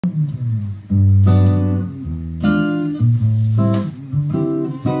Blue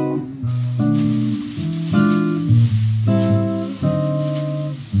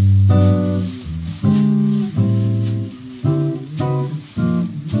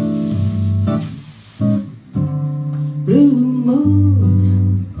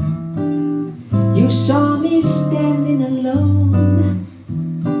moon, you saw me standing alone,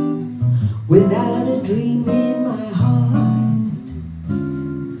 without a dream in my heart,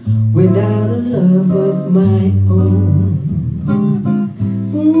 without a love of my own.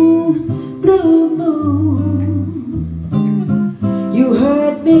 Blue moon, you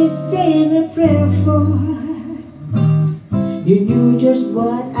heard me saying a prayer for. You knew just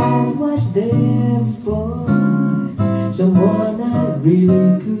what I was there for, someone I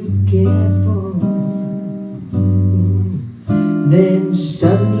really could care for. Then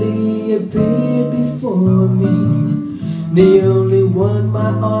suddenly appeared before me, the only one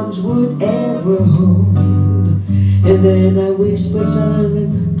my arms would ever hold. And then I whispered,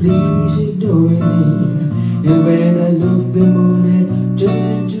 "Son, please adore me." And when I looked, the moon had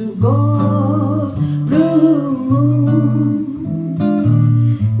turned to gold. Blue moon,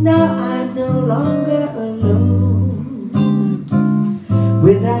 now I'm no longer alone,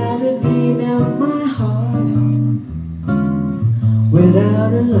 without a dream of my heart,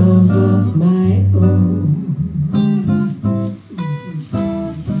 without a love of my own.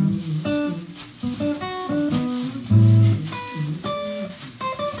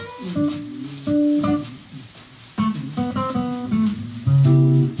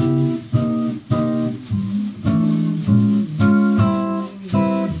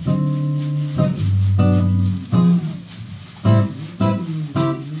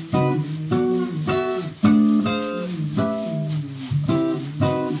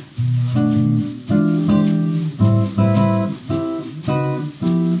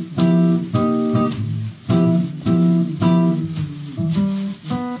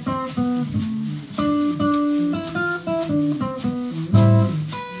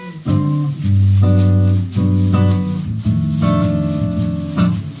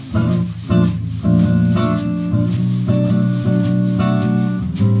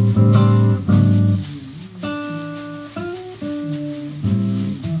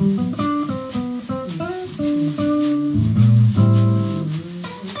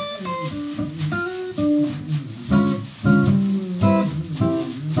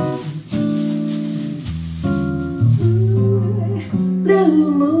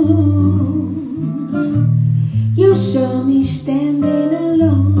 Blue moon, you saw me standing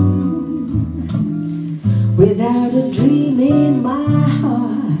alone, without a dream in my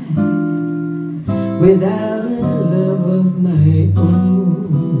heart, without a love of my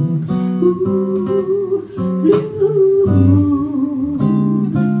own. Blue moon,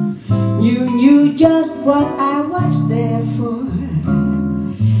 you knew just what I was there for.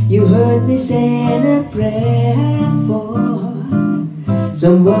 You heard me saying a prayer for,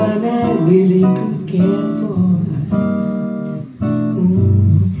 someone I really could care for.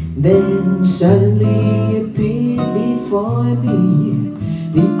 Then suddenly appeared before me,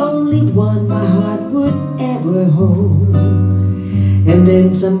 the only one my heart would ever hold. And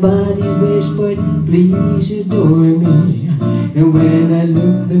then somebody whispered, "Please adore me." And when I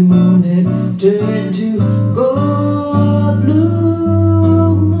looked, the moon had turned to gold.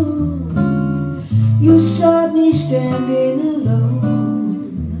 Blue moon, you saw me standing alone,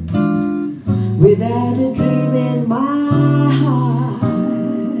 without a dream in my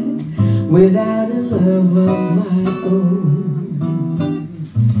heart, without a love of my own,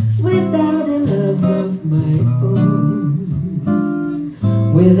 without